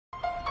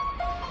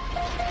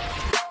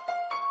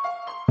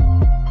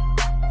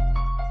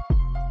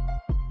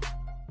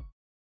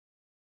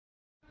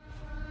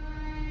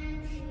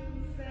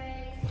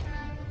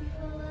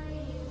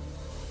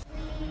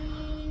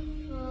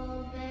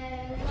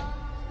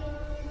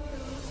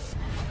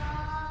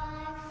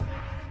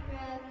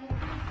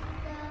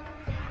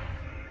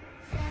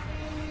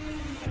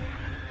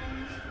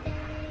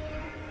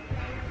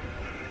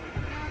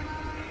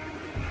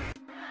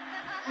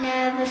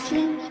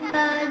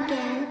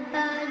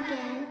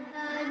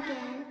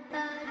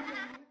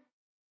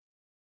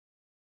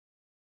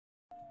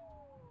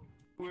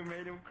we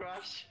made him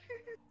crush.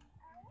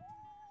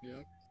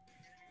 Yep.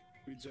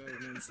 We drove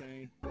him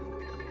insane.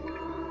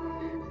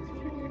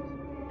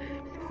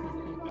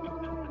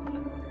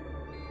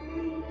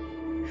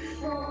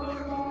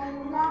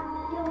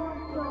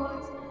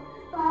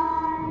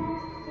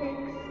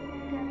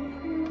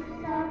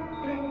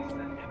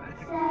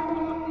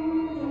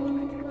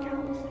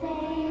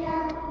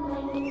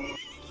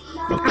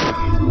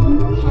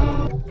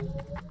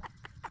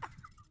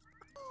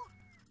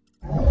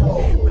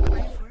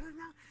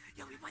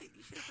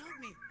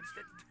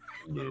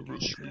 Never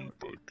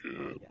sleep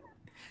again.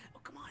 Oh,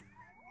 come on,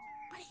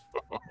 buddy.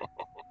 Come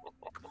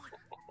on.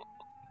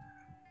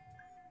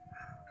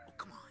 Oh,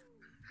 come on.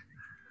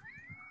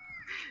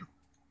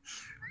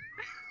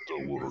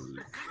 Don't worry,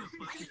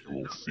 you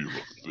won't feel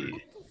a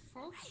thing.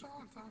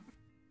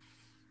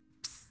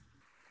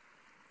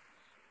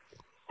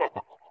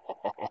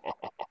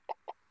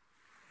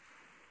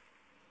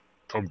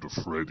 Come to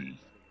Freddy.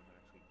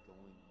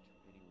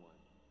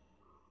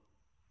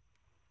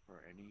 Or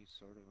any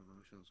sort of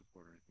emotional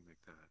support or anything like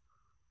that.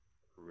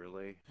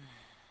 Really?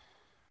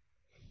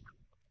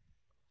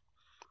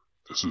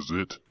 This is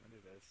it.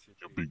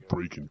 Your big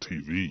break in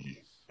TV.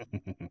 Well,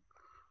 that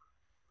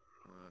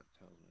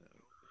tells me that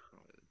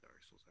probably the Dark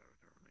Souls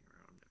avatar running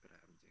around if it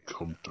happens again.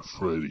 Come to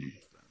Freddy.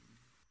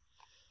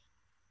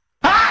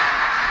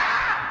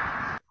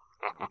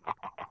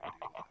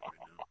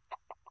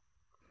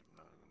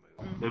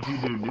 If you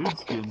do nude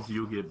skins,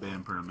 you'll get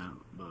banned permanent,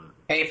 but...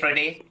 Hey,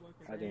 Freddy.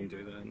 I didn't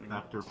do that. No.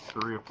 After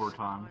 3 or 4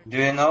 times. Do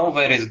you know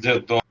where is the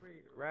dome?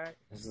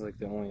 This is like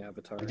the only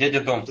avatar. Где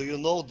дом? Do you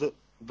know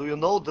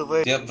the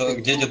way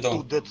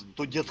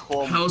to get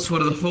home? House for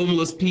the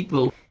homeless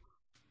people.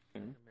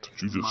 Did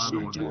you just say,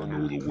 do I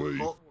know the way?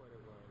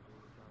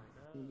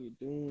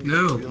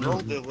 No. Do you know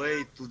the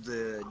way to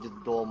the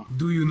dome?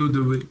 Do you know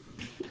the way?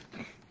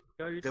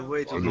 The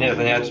way to Нет,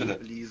 the не dome, отсюда.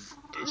 please.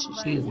 This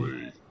is the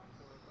way.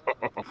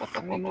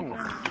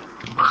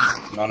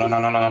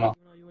 No.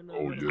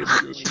 Oh yes.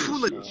 Тьфу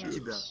на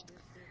тебя.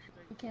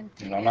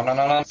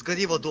 No.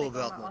 Сгори в аду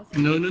обратно.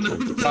 No.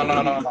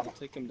 No.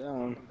 Take him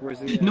down. Where's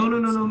he at? No.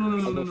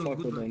 I'll go fuck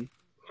with him.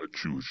 I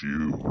choose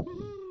you.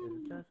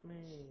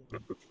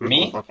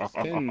 Me?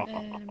 Spin.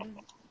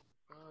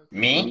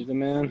 Me? You the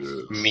man?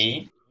 Yes.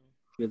 Me?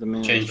 You're the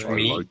man. Change I right?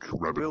 me? like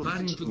rabbit. We'll Why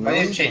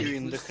see didn't you you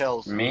in the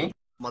house, Me?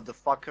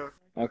 motherfucker.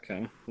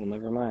 Okay, well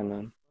never mind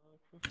then.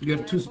 You're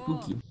too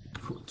spooky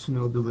to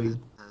know the way.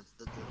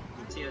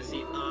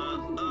 See.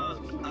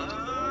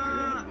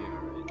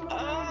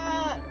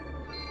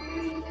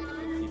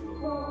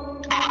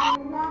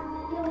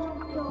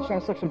 I'm trying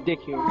to suck some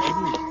dick here.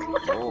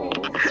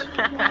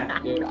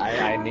 Dude,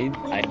 I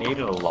need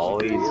a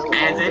lolly.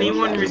 Has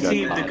anyone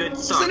received the good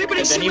song? Does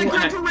anybody see my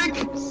grandpa Rick?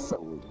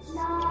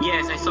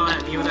 Yes, I saw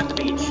him. He was at the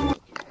beach.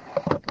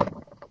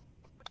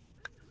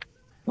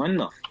 What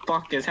the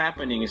fuck is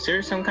happening? Is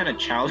there some kind of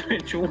child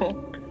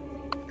ritual?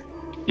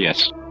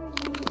 Yes.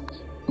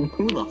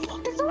 Who the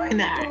fuck is doing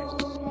that?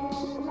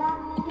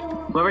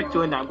 Whoever's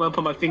doing that, I'm gonna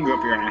put my finger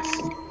up your ass.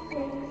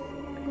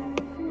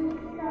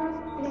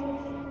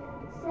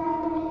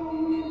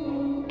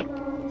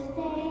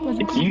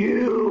 It's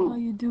you! How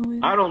you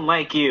doing? I don't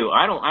like you.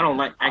 I don't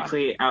like.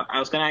 Actually, I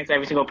was gonna ask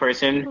every single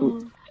person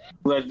who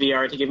has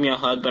VR to give me a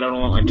hug, but I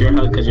don't want your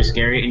hug because you're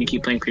scary and you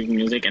keep playing creepy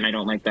music, and I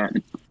don't like that.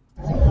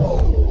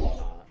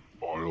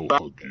 I'll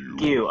hug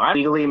you. I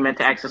legally meant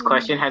to ask this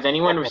question. Has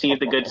anyone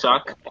received the good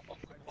sock?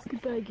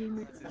 Goodbye,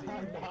 gamer.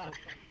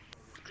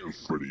 Give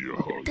Freddy a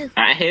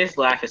hug. His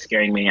laugh is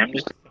scaring me. I'm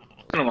just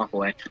gonna walk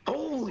away.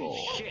 Holy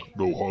shit!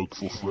 No hug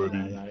for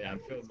Freddy. I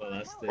feel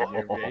molested.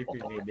 You're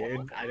raping me,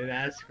 dude. I didn't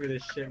ask for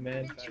this shit,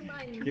 man.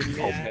 Give me a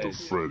Come head. to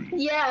Freddy.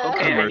 Yeah.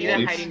 Okay, I need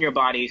to hide in your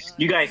bodies.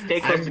 You guys, stay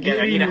close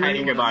together. I need to hide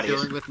in your bodies.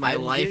 Dealing with my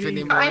life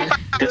anymore.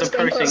 There's a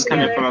person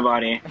coming from a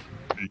body.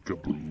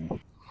 Peekaboo.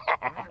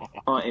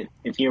 Oh,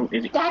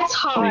 That's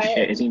holy hard.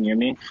 shit, is he near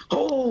me?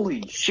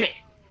 Holy shit!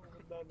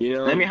 You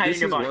know, Let me hide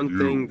this in your is body. one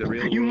thing the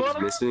real You world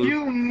is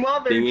missing.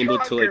 mother Being able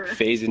to like trucker.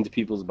 phase into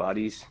people's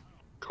bodies.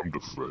 Come to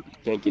Freddy.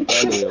 Can't get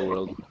that in the real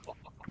world.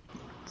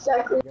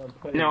 Exactly.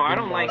 No, I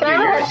don't like you. Can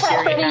I You're a have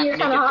scary Freddy? half You're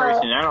naked kinda hot.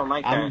 person. I don't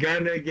like I'm that.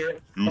 gonna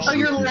get. You Oh,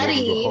 you're said Letty.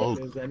 you wanted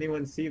a hug. Does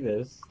anyone see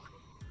this?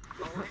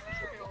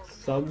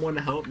 Someone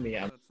help me.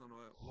 That's not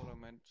what I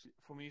meant.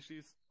 For me,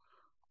 she's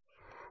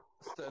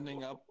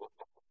standing up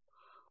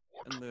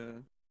in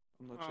the.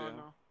 I'm not sure.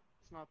 No,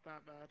 it's not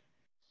that bad.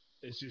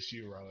 It's just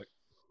you, Relic.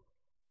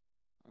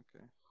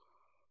 Okay.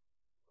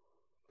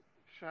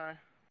 Shy.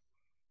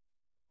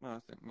 No, I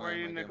think. Why are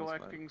you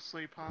neglecting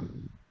sleep, huh?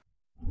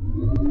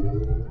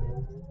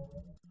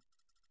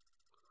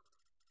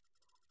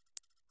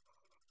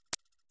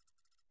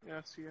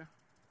 Yes, yeah.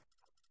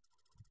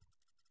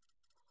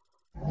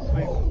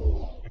 Sleep.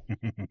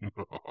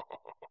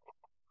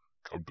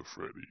 Come to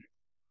Freddy.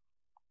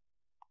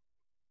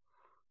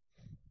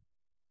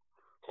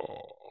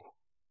 Oh.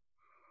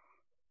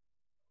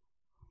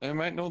 I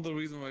might know the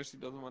reason why she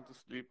doesn't want to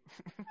sleep.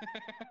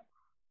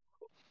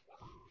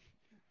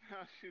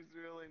 She's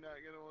really not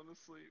gonna want to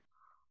sleep.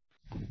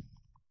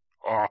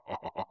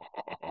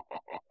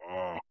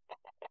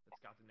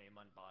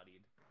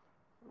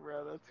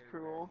 Bro, that's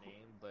cruel.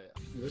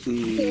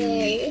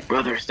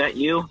 Brother, is that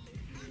you?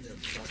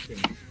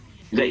 Is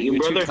that you,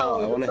 What brother?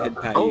 call? I want to hit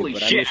pat Holy you,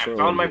 but shit, I'm just I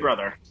found my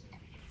brother.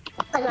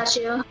 I got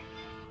you.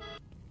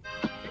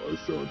 I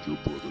found your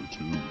brother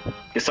too.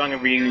 The song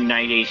of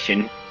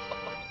reunition.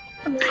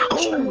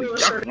 Holy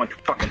shit, I want to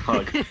fucking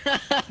hug.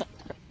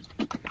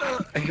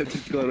 I have to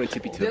go on my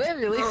tippy toes. Did I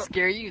really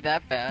scare you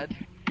that bad?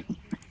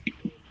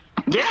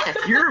 Yes,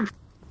 you're.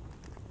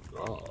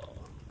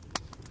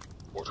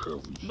 What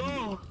have we here?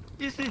 No,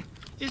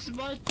 it's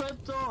my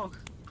pet dog.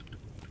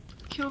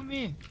 Kill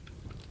me.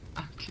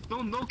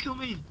 Don't kill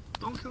me.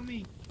 Don't kill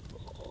me.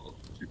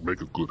 You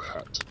make a good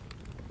hat.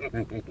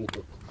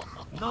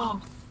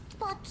 No.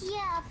 Fuck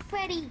yeah,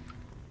 Freddy.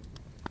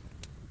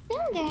 We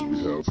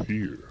have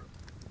here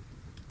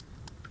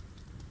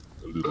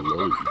a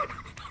little egg.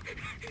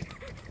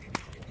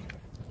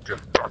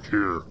 Get back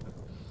here.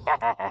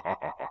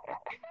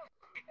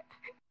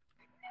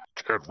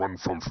 Can't run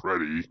from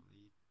Freddy.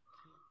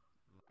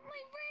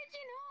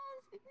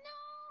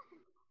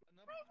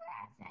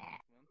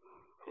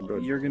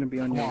 You're gonna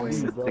be on your way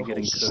to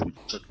getting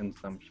cooked for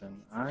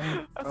consumption.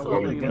 I'm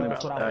probably gonna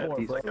die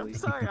peacefully.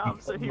 Sorry,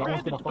 officer. He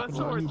ran to the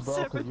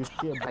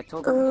sword. I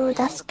told Ooh,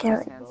 that's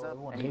scary.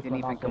 and he didn't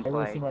even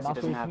comply. He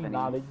doesn't have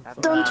any.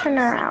 Don't turn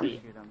around.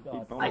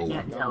 I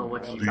can't tell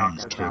what you're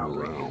talking about.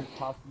 Around.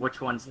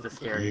 Which one's the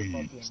scary?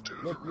 Please turn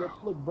around.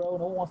 Look, bro,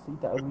 no one wants to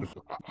eat that ugly.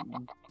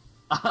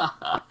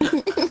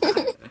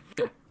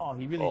 Oh,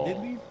 he really did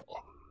leave?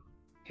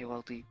 Hey,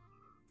 Welty.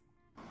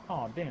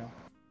 Oh, damn.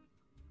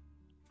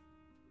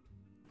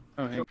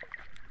 Oh, hey.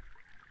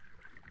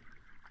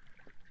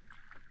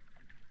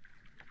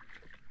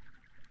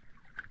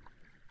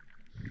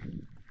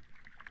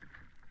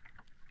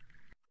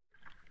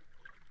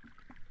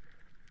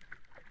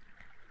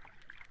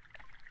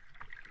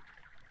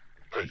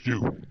 Hey,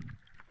 you.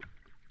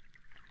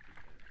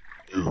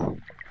 You.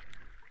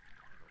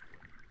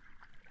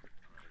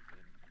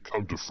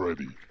 Come to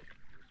Freddy.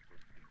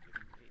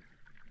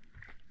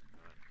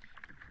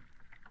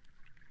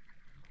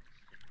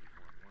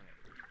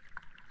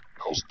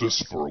 How's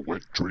this for a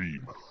wet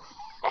dream?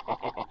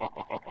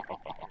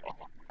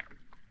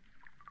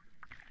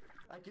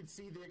 I can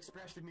see the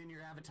expression in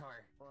your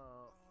avatar.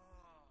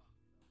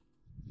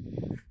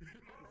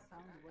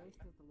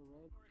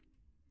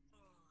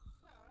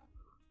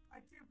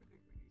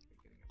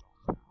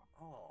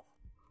 Oh,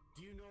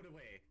 do you know the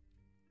way?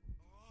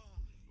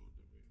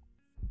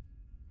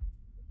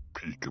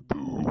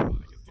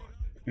 Peekaboo.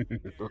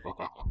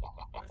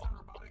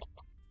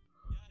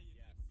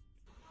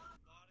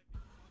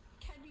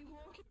 Can you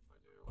walk in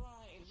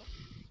line?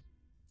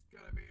 It's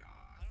gonna be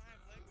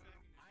awesome.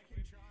 I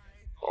can try.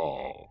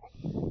 Oh.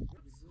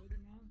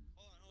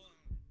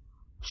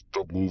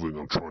 Stop moving,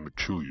 I'm trying to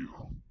kill you.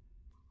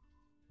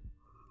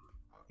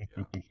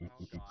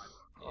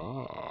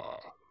 Ah.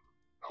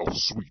 How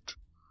sweet.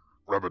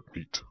 Rabbit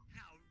meat.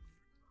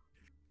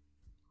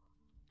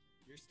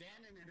 You're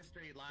standing in a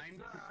straight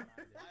line.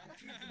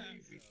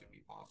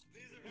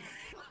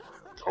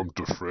 Come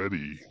to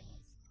Freddy.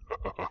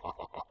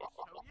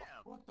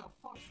 What the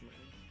fuck?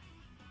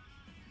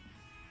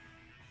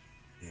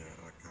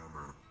 Yeah,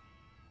 camera.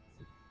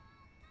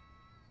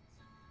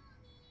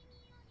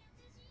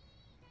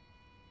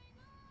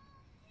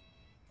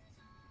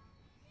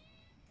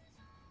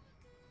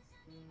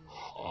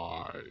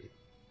 Hi.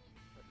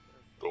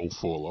 Don't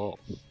fall off.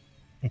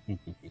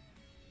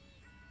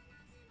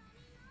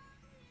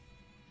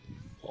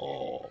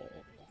 Oh.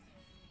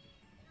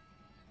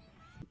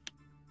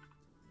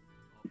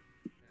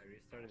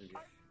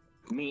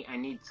 Meat, I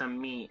need some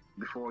meat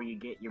before you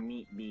get your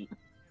meat beat.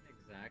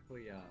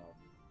 Exactly,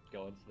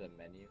 go into the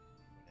menu.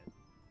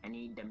 I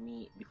need the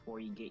meat before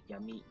you get your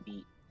meat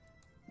beat.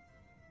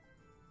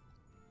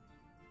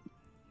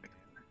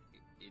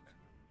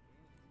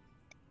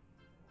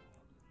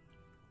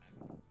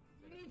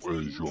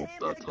 Where's your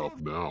backup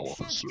now,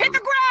 officer? Hit the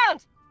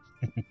ground!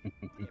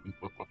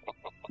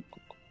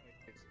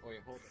 Ой,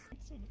 hold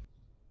it.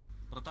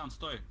 Братан,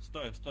 стой,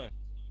 стой, стой.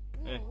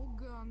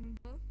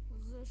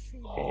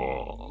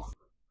 Oh.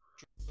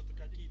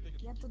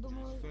 Я-то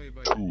думала...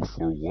 2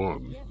 for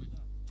 1.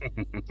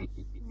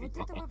 Вот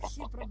это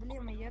вообще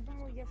проблема. Я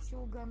думал, я всю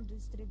Уганду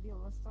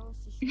истребил.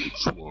 Осталось еще...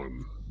 Which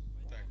one?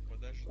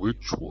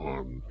 Which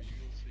one?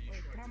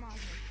 Ой, промазал.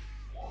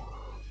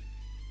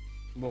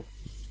 Боб.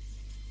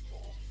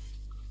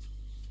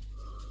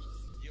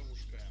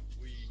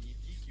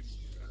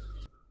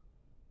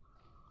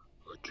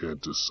 I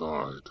can't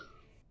decide.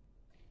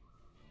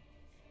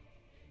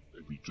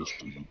 Maybe just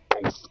do you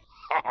both.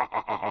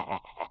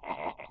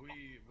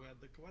 Вы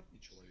адекватный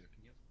человек,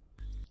 нет?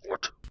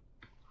 What?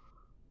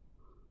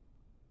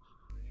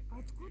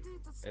 Откуда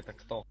это... Это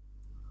кто?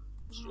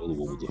 It's the other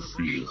one with the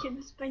fear. Я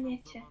без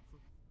понятия.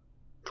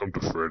 Come to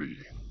Freddy.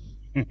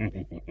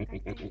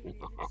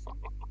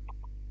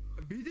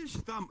 Видишь,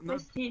 там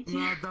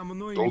надо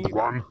мной... Don't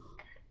run.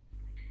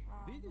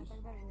 Видишь?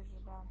 Тогда вижу,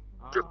 да.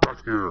 Get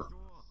back here.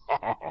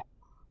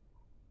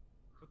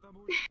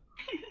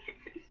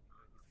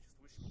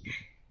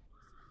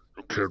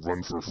 You can't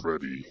run for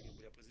Freddy.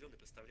 были определенные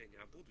представления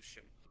о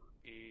будущем.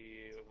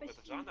 И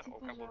этот жанр,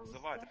 он как бы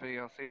вызывает...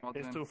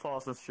 It's too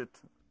fast as shit.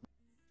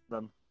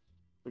 Then.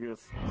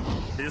 Because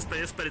you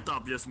sped it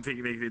up just to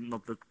make it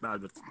not look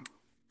bad, but...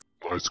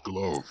 Nice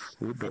glove.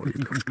 Oh boy.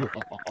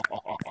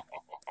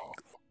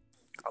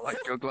 I like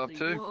your glove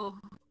too.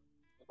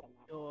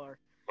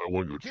 I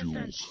want your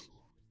jewels.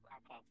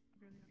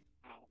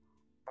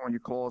 I want your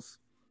claws.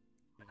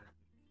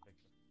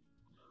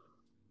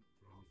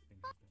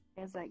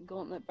 There's that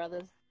Gauntlet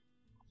Brothers.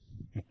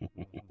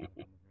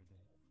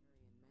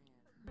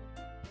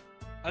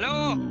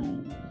 الو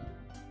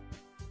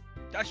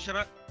تأشر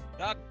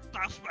لا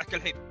تقطع اصبعك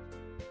الحين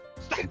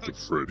Come to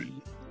Freddy.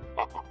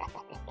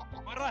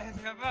 وين رايح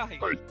يا باهي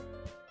Hey,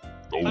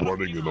 no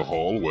running in the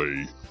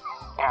hallway.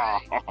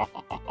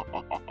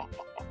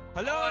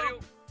 Hello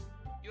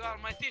you are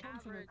my teacher.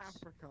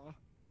 Africa.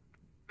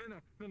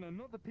 No,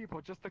 not the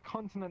people, just the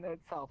continent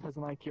itself has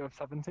an IQ of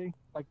 70.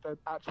 Like the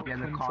actual Yeah,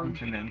 the country.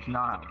 continent,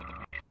 not...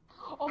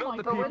 Oh Not my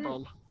the god.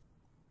 people.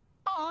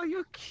 Oh,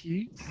 you're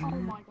cute. Oh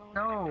my god.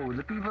 No,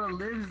 the people that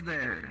lives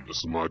there. This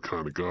is my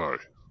kind of guy.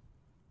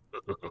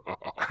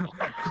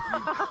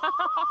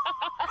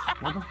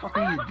 What the fuck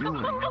are you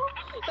doing?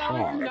 That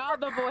was not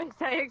the voice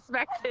I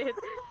expected.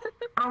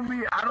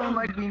 I don't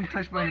like being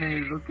touched by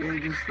niggas, okay?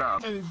 Just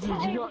stop. Hey,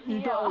 dude,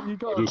 you got I a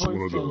just voice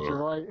wanted changer, to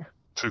right?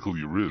 tickle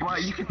your ribs. Why,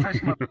 you can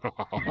touch my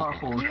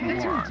butthole if you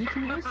want. You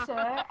can You,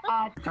 sir,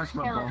 are Touch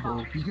my terrifying.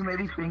 butthole. You can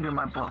maybe finger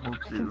my butthole You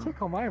can too.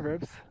 tickle my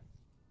ribs.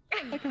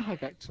 Like a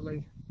hug,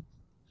 actually.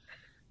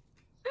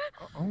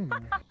 Oh.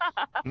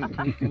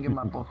 Can you finger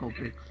my butthole,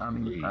 bitch? I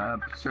mean,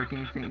 sir, can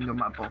you finger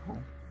my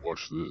butthole?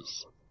 Watch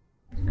this.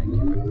 Thank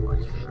you very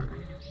much, sir.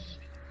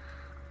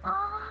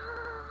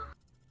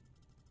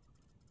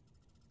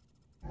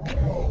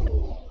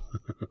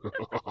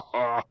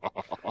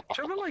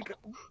 Trevor, like...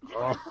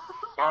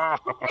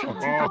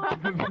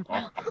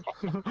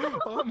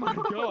 Oh my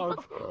god.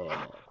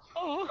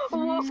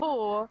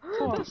 Whoa.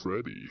 Come to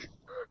Freddy.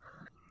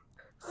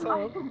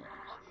 Sir,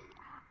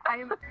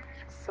 I'm...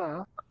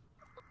 sir,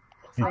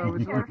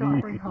 would you like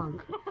a free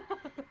hug?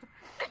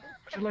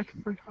 Would you like a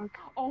free hug?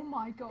 Oh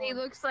my god. He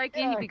looks like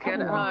he'd be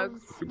good at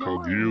hugs. I can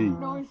hug you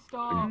No,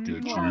 stop. and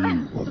get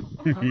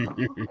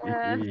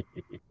you.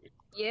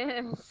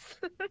 Yes.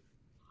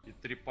 И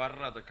три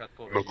парада,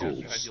 которые я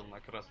Knuckles. сходил на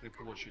Красной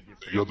площади.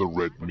 You're the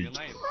red meat.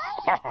 Вспоминаем?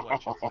 I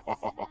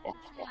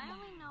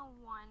only know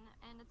one,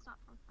 and it's not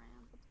from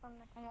France. It's from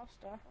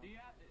Nicaragua.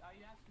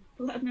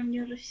 Ладно,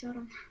 мне уже все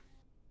равно.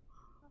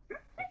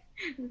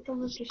 Зато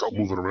вы Stop пришли.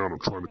 moving around, I'm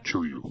trying to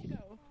kill you.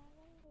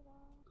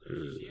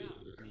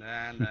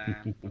 Да,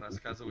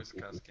 рассказывай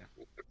сказки.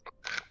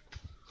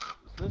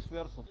 Слышь,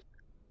 Версус?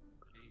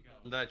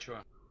 Да,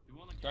 чё?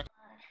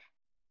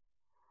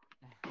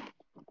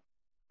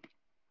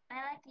 I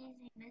like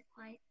using this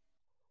voice.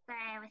 Sorry,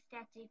 I was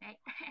stretching right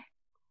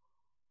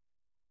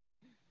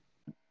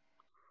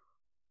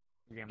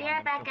there. Be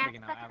right back, guys. Go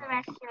to the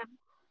restroom.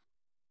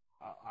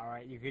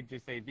 Alright, you could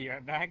just say be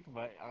right back,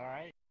 but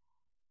alright.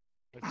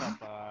 What's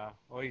up,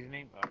 what is your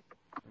name?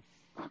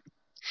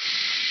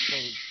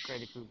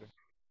 Freddy Krueger.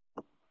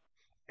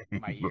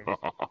 My ears.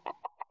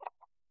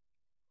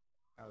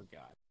 Oh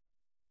god.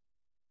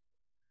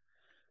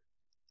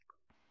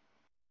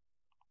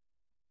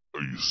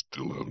 Are you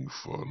still having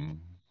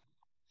fun?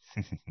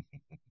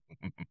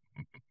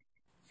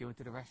 She went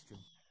to the restroom.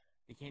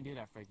 You can't do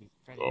that, Freddy.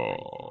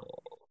 Oh.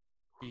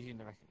 She's in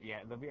the restroom.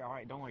 Yeah, they'll be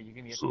alright. Don't worry, you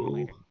can get So, some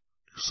later.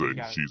 you're saying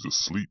got it. she's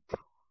asleep?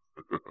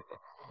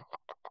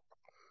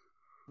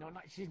 No,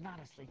 she's not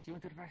asleep. She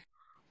went to the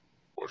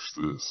restroom. Watch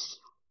this.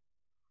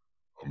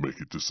 I'll make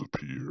it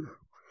disappear.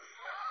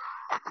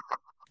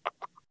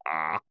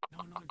 No,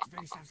 it's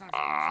very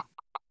stop.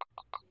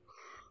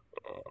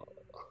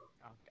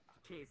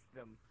 Chase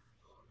them.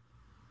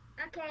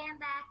 Okay, I'm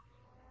back.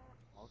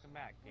 Welcome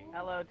back, King.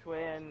 Hello,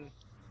 twin.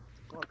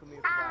 Welcome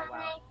here to Wow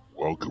Wow.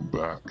 Welcome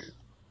back.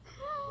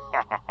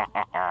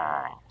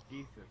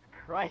 Jesus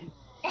Christ.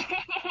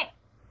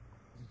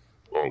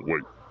 Oh,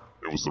 wait.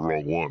 It was the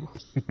wrong one.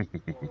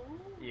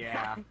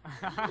 Yeah.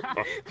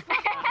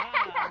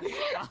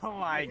 Oh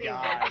my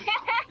god.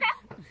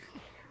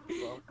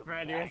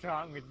 Freddy, what's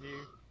wrong with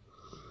you?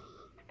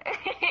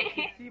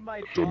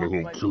 Don't know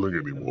who I'm killing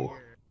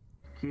anymore.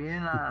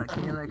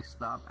 Can you like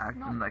stop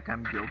acting like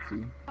I'm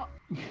guilty?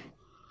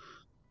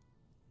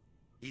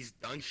 He's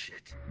done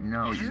shit.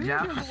 No, you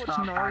have to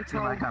stop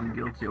acting like I'm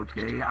guilty,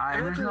 okay?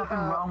 There's nothing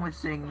wrong with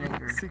saying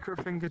nigger.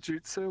 Secret finger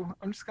jutsu.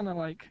 I'm just gonna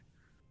like...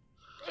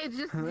 It's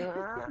just...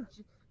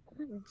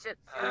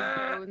 Jitsu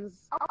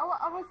bones. I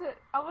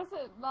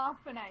wasn't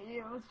laughing at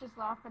you. I was just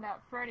laughing at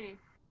Freddy.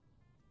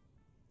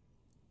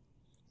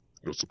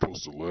 You're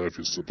supposed to laugh,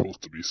 you're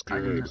supposed to be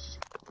scared.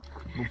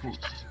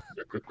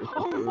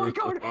 Oh my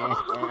god!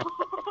 Oh,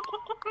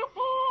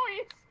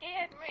 you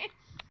scared me.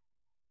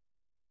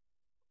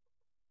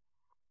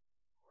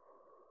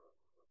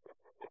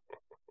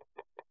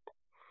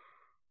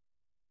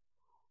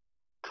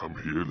 Come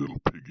here, little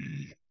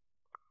piggy.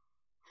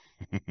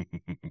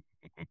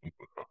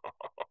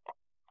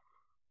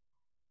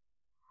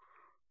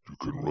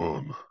 can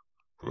run,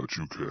 but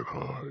you can't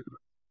hide.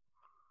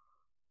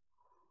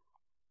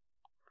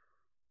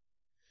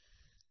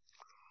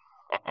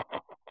 I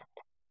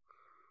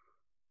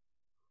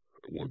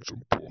want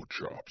some pork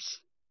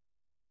chops.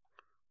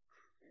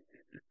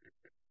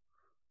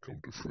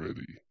 Come to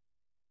Freddy.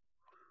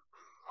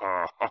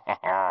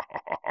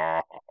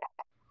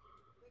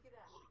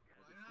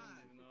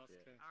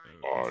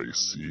 I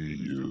see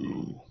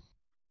you.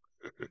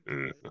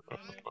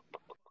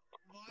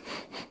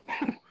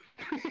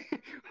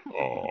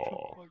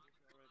 Oh,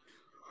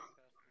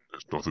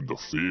 there's nothing to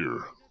fear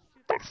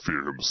but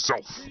fear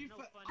himself.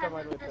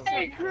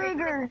 Freddy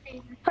Krueger.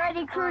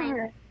 Freddy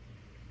Krueger.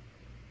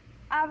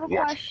 I have a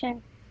What?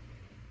 question.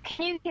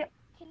 Can you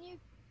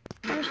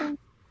Where's my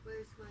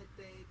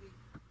baby?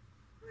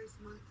 Where's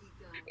Monkey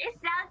Guy? It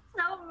sounds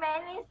so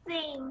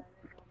menacing.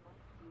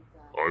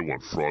 I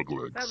want frog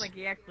legs. Sounds like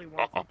he actually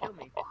wants to kill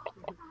me.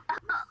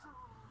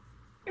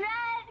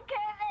 Run,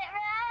 Kermit,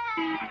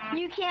 run!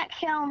 You can't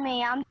kill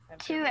me. I'm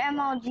too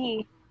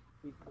MLG.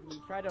 He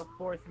tried to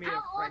force me to How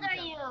old friend are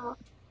him. you?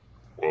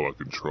 Well, I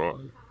can try.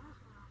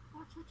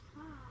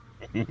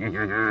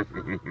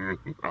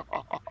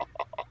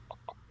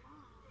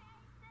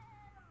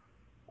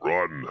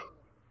 Run.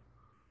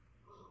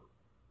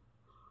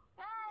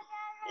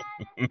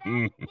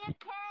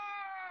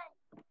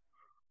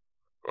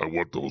 I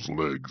want those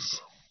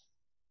legs.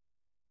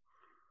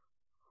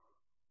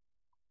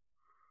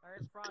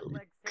 Alright, frog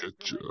legs taste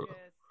Getcha.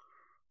 delicious.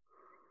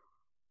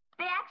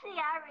 They actually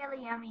are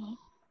really yummy.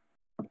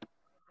 I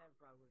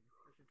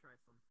should try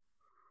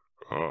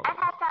some. I've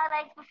had frog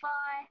legs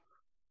before.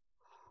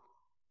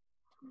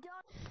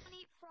 Don't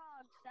eat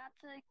frogs.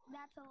 That's a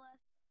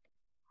list.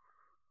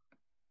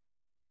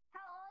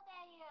 How old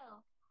are you?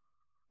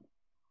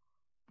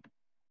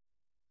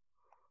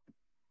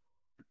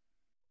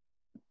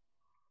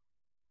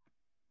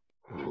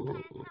 How old are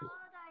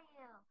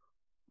you?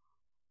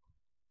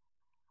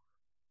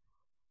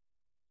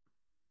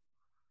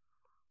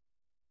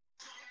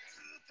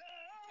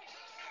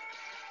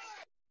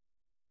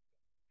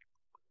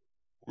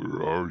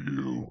 Where are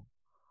you?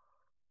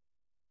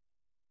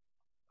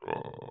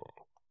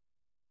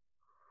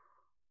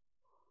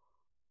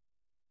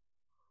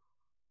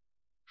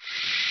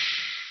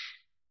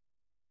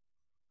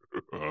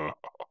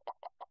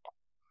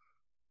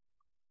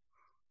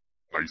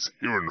 Nice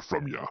hearing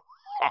from ya.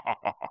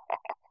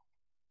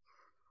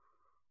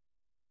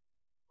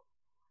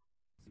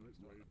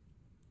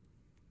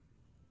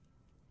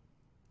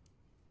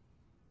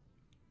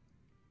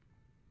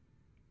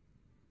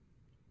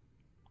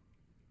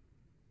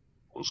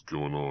 What's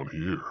going on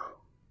here?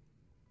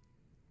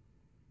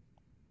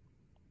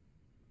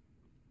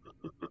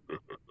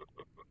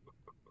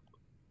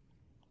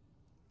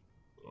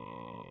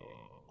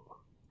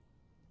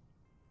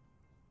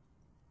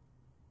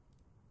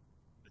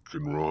 You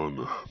can run,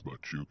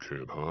 but you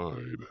can't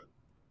hide.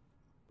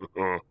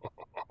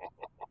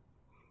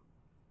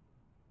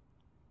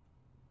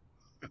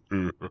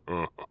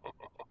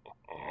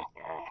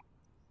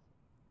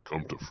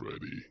 Come to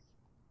Freddy.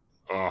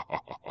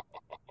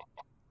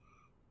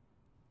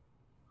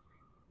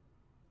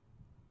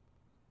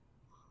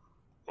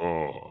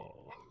 Oh.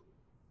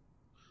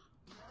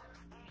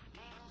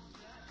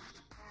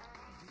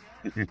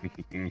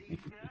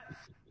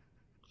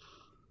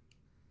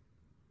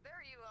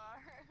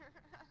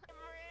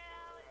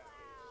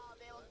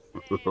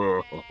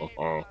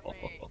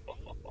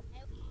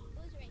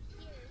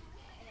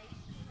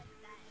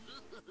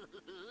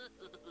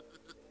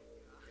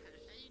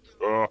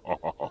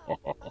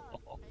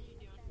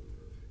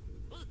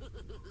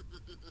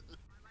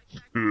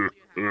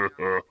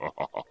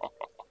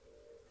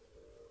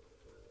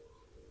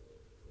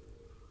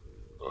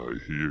 I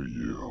hear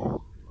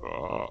you.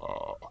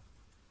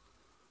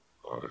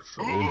 I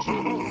found you.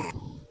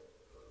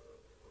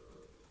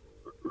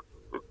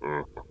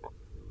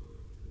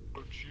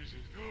 Oh,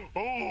 Jesus.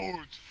 Oh,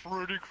 it's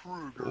Freddy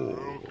Krueger.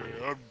 Okay,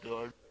 I'm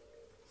done.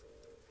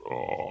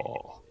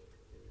 Oh,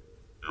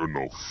 you're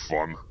no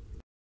fun.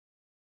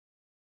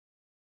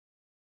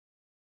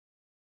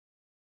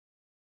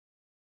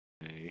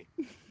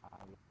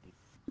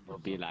 Will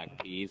be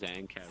like peas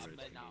and carrots. I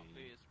may not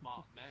be a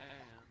smart man,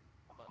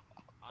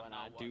 but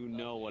I do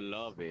know what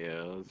love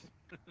is.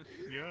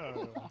 Yeah.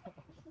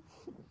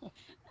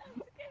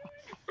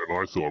 And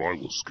I thought I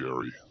was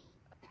scary.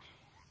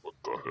 What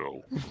the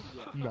hell?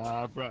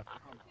 Nah, bruh.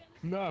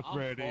 Nah,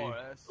 Freddy.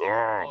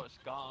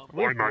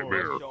 My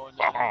nightmare.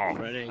 Haha.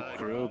 Freddy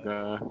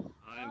Krueger.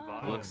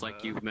 Looks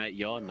like you've met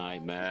your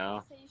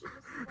nightmare.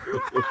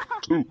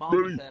 Too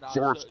many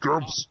Forrest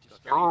Gumps.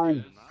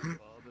 Oh.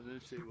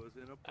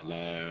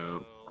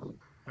 Hello.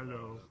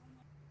 Hello.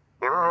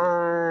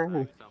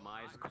 Oh. Some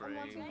ice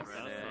cream,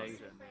 Freddy.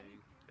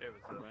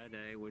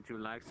 Freddy, would you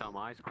like some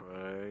ice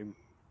cream?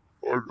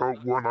 I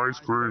got one ice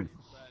cream.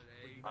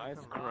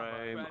 Ice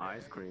cream,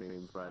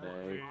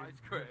 Freddy. ice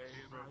cream.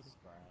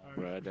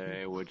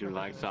 Freddy, would you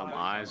like some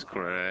ice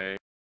cream?